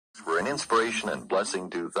were an inspiration and blessing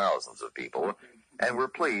to thousands of people, and we're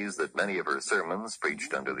pleased that many of her sermons,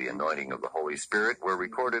 preached under the anointing of the Holy Spirit, were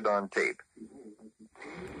recorded on tape.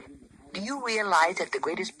 Do you realize that the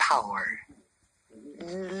greatest power,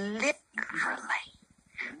 literally,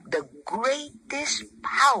 the greatest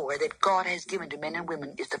power that God has given to men and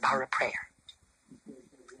women is the power of prayer?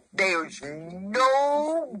 There's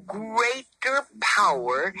no greater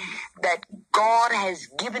power that God has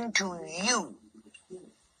given to you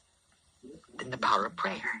than the power of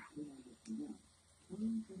prayer.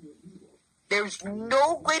 There's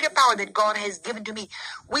no greater power that God has given to me.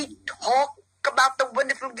 We talk about the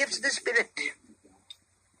wonderful gifts of the Spirit.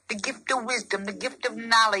 The gift of wisdom, the gift of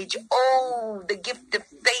knowledge, oh, the gift of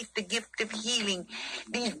faith, the gift of healing.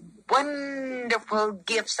 These wonderful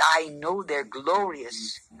gifts, I know they're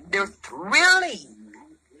glorious. They're thrilling.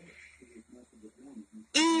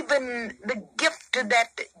 Even the gift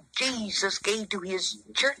that Jesus gave to his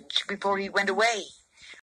church before he went away.